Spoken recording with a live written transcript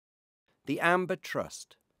The Amber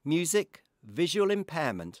Trust, Music, Visual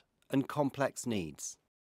Impairment and Complex Needs.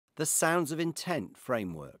 The Sounds of Intent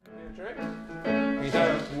Framework. We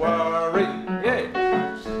don't worry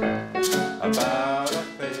about a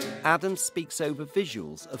thing. Adam speaks over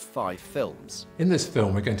visuals of 5 films. In this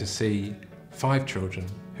film we're going to see 5 children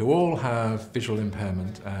who all have visual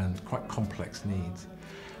impairment and quite complex needs.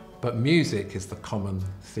 But music is the common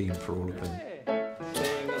theme for all of them.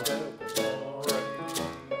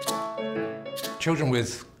 Children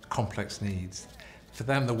with complex needs, for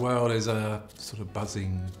them the world is a sort of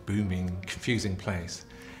buzzing, booming, confusing place.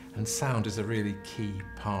 And sound is a really key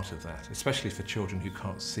part of that, especially for children who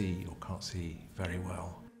can't see or can't see very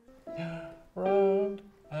well. Round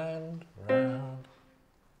and round.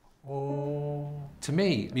 Oh. To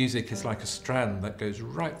me, music is like a strand that goes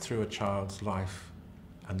right through a child's life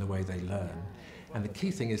and the way they learn. And the key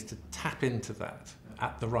thing is to tap into that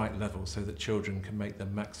at the right level so that children can make the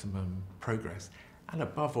maximum progress and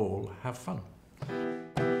above all, have fun.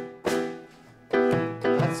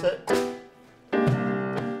 That's it.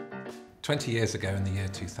 20 years ago in the year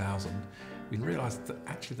 2000, we realised that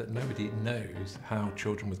actually that nobody knows how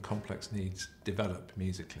children with complex needs develop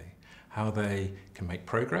musically, how they can make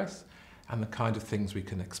progress and the kind of things we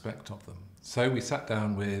can expect of them. So we sat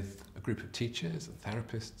down with a group of teachers and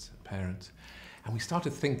therapists and parents and we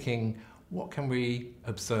started thinking, what can we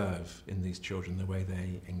observe in these children, the way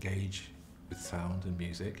they engage with sound and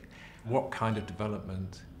music? What kind of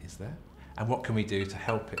development is there? And what can we do to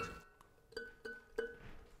help it?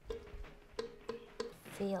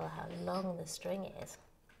 Feel how long the string is.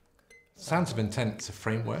 Sounds of Intent is a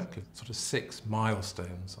framework of sort of 6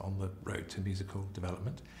 milestones on the road to musical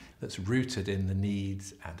development that's rooted in the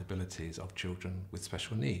needs and abilities of children with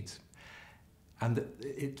special needs. And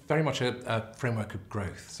it's very much a framework of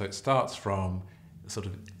growth. So it starts from sort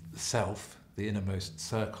of self, the innermost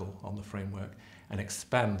circle on the framework, and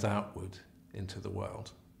expands outward into the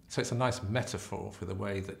world. So it's a nice metaphor for the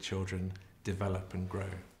way that children develop and grow.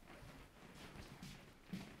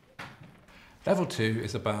 Level 2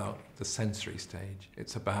 is about the sensory stage.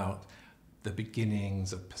 It's about the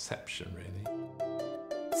beginnings of perception, really.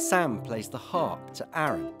 Sam plays the harp to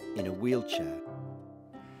Aaron in a wheelchair.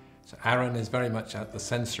 So Aaron is very much at the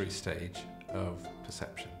sensory stage of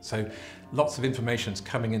perception. So lots of information's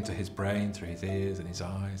coming into his brain through his ears and his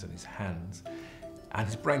eyes and his hands. And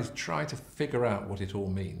his brain's trying to figure out what it all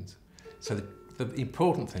means. So the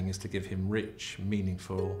important thing is to give him rich,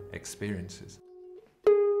 meaningful experiences.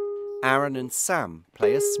 Aaron and Sam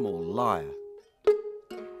play a small lyre.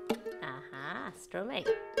 Aha, strumming.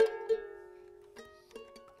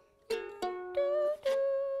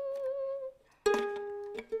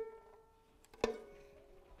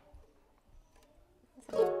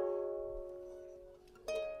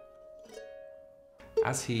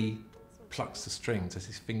 As he plucks the strings, as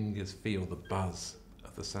his fingers feel the buzz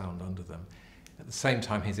of the sound under them, at the same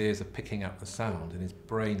time his ears are picking up the sound and his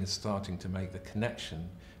brain is starting to make the connection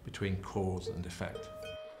between cause and effect.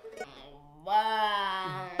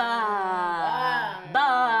 Ba, ba,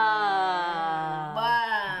 ba.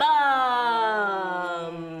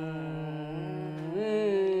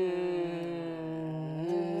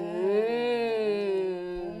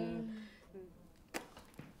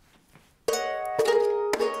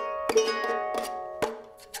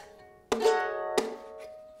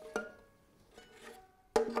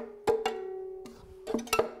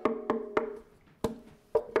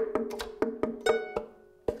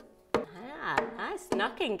 Nice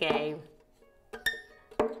knocking game.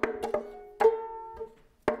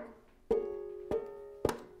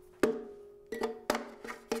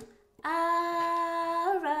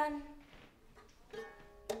 Aaron.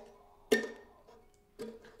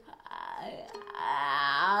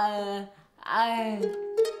 Aaron.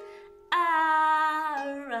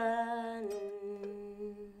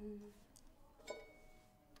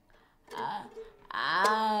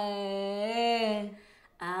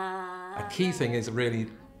 A key thing is really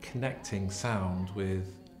connecting sound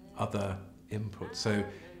with other inputs. So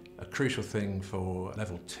a crucial thing for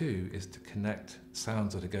level 2 is to connect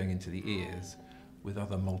sounds that are going into the ears with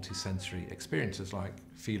other multisensory experiences, like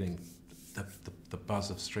feeling the buzz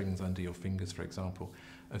of strings under your fingers, for example,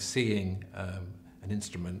 of seeing an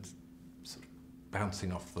instrument sort of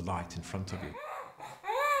bouncing off the light in front of you.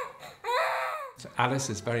 So Alice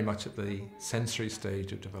is very much at the sensory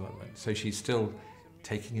stage of development, so she's still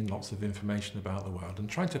taking in lots of information about the world and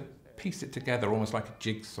trying to piece it together almost like a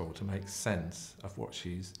jigsaw to make sense of what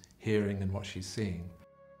she's hearing and what she's seeing.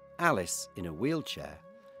 Alice, in a wheelchair,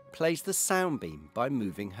 plays the sound beam by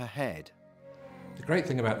moving her head. The great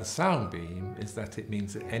thing about the sound beam is that it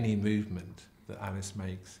means that any movement that Alice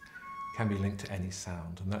makes can be linked to any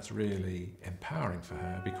sound, and that's really empowering for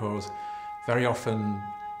her, because very often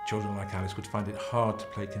children like Alice would find it hard to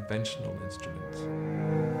play conventional instruments.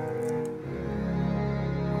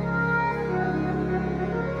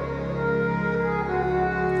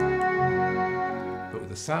 But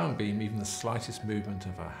with a sound beam, even the slightest movement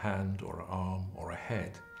of a hand or an arm or a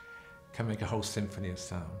head can make a whole symphony of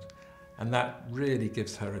sound. And that really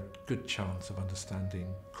gives her a good chance of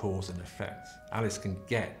understanding cause and effect. Alice can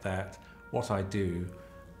get that what I do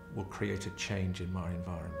will create a change in my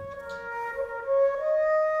environment.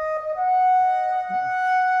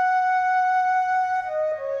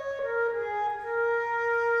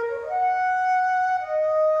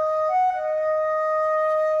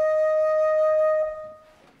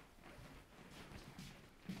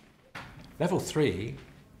 Level 3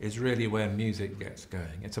 is really where music gets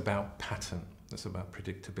going. It's about pattern, it's about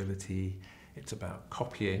predictability, it's about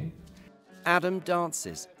copying. Adam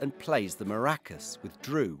dances and plays the maracas with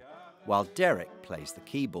Drew, while Derek plays the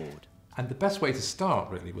keyboard. And the best way to start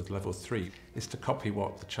really with level 3 is to copy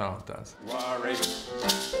what the child does. Worry.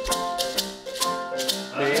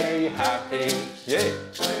 Be happy. Yeah.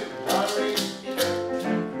 Worry.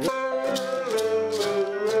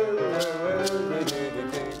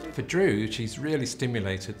 For Drew, she's really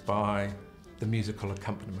stimulated by the musical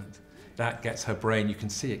accompaniment. That gets her brain, you can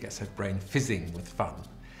see it gets her brain fizzing with fun.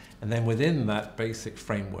 And then within that basic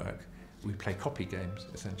framework, we play copy games,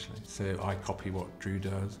 essentially. So I copy what Drew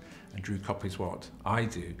does, and Drew copies what I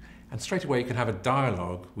do. And straight away you can have a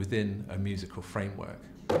dialogue within a musical framework.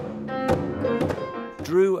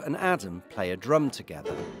 Drew and Adam play a drum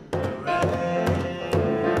together.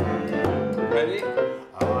 Ready?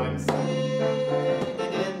 I'm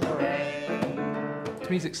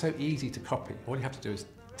Music's so easy to copy. All you have to do is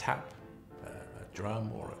tap a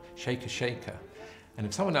drum or a shaker. And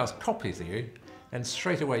if someone else copies you, then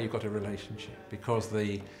straight away you've got a relationship, because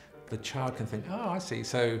the child can think, oh, I see,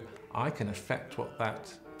 so I can affect what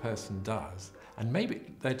that person does. And maybe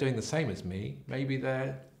they're doing the same as me, maybe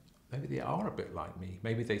they are a bit like me,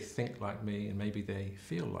 maybe they think like me, and maybe they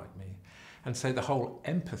feel like me. And so the whole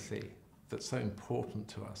empathy that's so important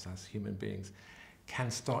to us as human beings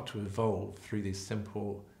can start to evolve through these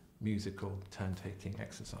simple musical turn-taking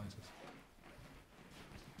exercises.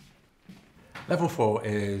 Level 4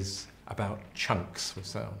 is about chunks of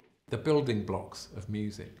sound, the building blocks of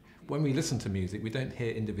music. When we listen to music, we don't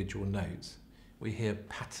hear individual notes, we hear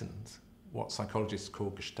patterns, what psychologists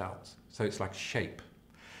call gestalts. So it's like shape.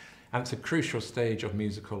 And it's a crucial stage of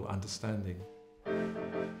musical understanding.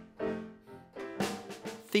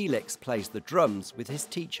 Felix plays the drums with his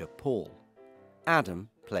teacher, Paul. Adam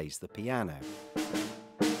plays the piano.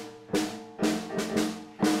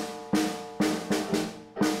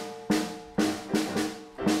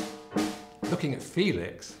 Looking at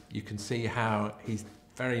Felix, you can see how he's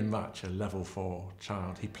very much a level 4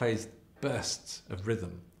 child. He plays bursts of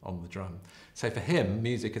rhythm on the drum. So for him,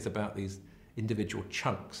 music is about these individual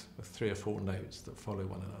chunks of 3 or 4 notes that follow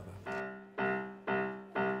one another.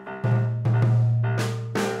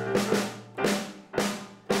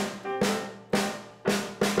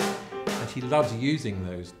 He loves using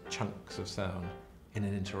those chunks of sound in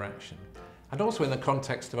an interaction, and also in the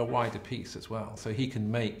context of a wider piece as well. So he can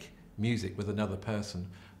make music with another person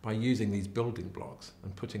by using these building blocks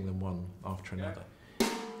and putting them one after another.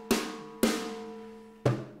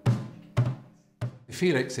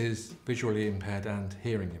 Felix is visually impaired and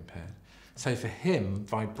hearing impaired. So for him,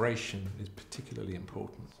 vibration is particularly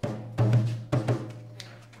important.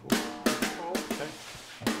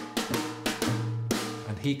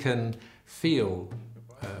 And he can feel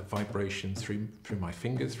vibration through my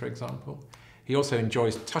fingers, for example. He also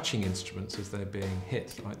enjoys touching instruments as they're being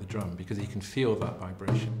hit, like the drum, because he can feel that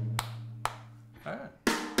vibration.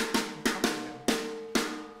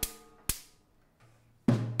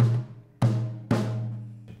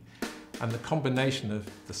 And the combination of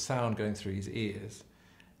the sound going through his ears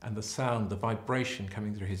and the sound, the vibration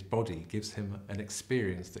coming through his body gives him an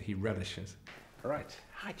experience that he relishes. Right.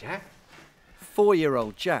 Hi, Jack.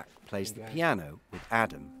 4-year-old Jack plays the piano with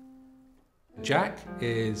Adam. Jack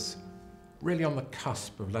is really on the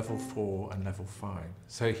cusp of level 4 and level 5.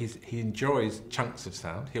 So he enjoys chunks of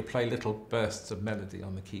sound. He'll play little bursts of melody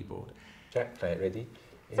on the keyboard. Jack, play it. Ready?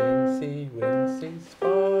 Incy, wincy,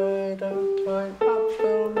 spider, climb up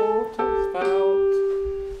the water spout.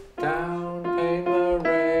 Down came the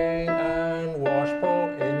rain and washed poor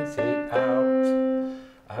Incy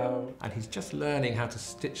out. And he's just learning how to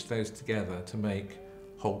stitch those together to make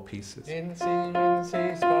whole pieces. Incy,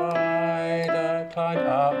 wincy, spider, climb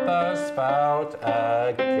up the spout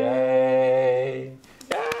again.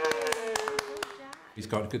 He's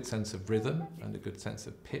got a good sense of rhythm and a good sense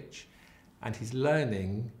of pitch, and he's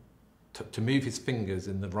learning to move his fingers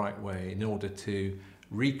in the right way in order to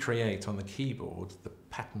recreate on the keyboard the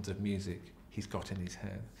patterns of music he's got in his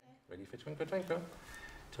head. Ready for Twinkle Twinkle?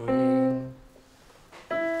 Twinkle.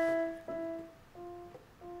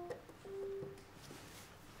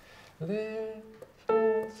 Little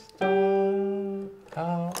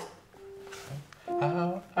star,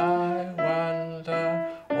 how I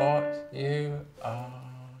wonder what you are.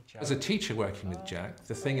 As a teacher working with Jack,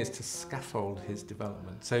 the thing is to scaffold his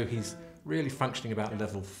development. So he's really functioning about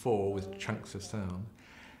level 4 with chunks of sound.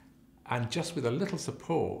 And just with a little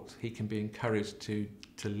support, he can be encouraged to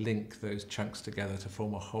link those chunks together to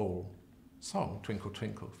form a whole song, Twinkle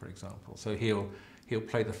Twinkle, for example. So he'll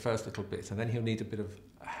play the first little bit, and then he'll need a bit of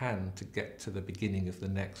a hand to get to the beginning of the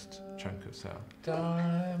next chunk of sound.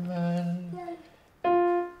 Diamond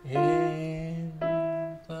in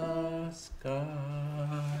the sky.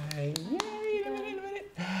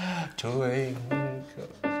 Twinkle,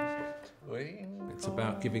 twinkle. It's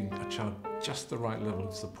about giving a child just the right level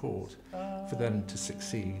of support for them to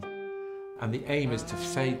succeed. And the aim is to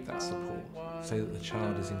fade that support so that the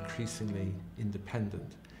child is increasingly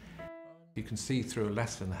independent. You can see through a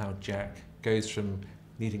lesson how Jack goes from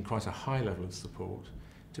needing quite a high level of support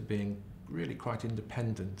to being really quite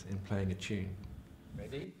independent in playing a tune.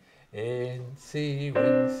 Ready? Incy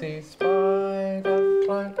wincy spider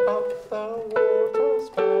climbed up the water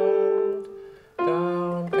spout.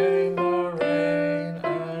 Down came the rain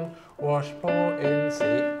and washed poor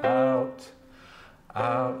Incy out.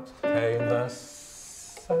 Out came the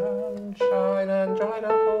sunshine and dried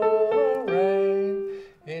up all the rain.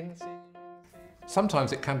 Incy.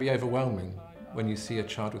 Sometimes it can be overwhelming when you see a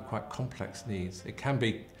child with quite complex needs. It can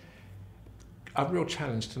be a real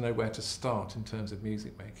challenge to know where to start in terms of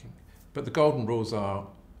music making. But the golden rules are: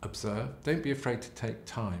 observe, don't be afraid to take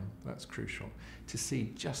time, that's crucial, to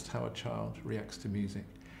see just how a child reacts to music.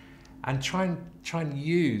 And try and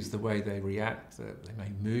use the way they react. They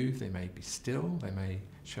may move, they may be still, they may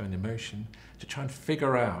show an emotion, to try and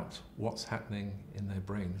figure out what's happening in their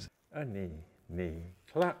brains. A knee, knee,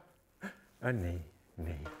 clap. A knee,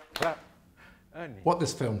 knee, clap. A knee. What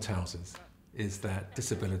this film tells us is that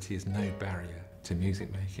disability is no barrier to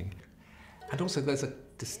music making. And also there's a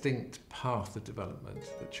distinct path of development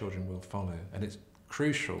that children will follow, and it's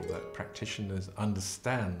crucial that practitioners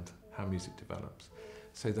understand how music develops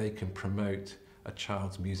so they can promote a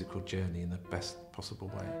child's musical journey in the best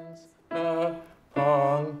possible way.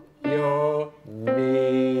 Upon your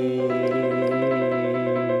knee.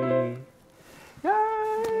 Yay!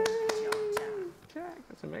 Jack,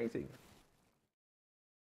 that's amazing.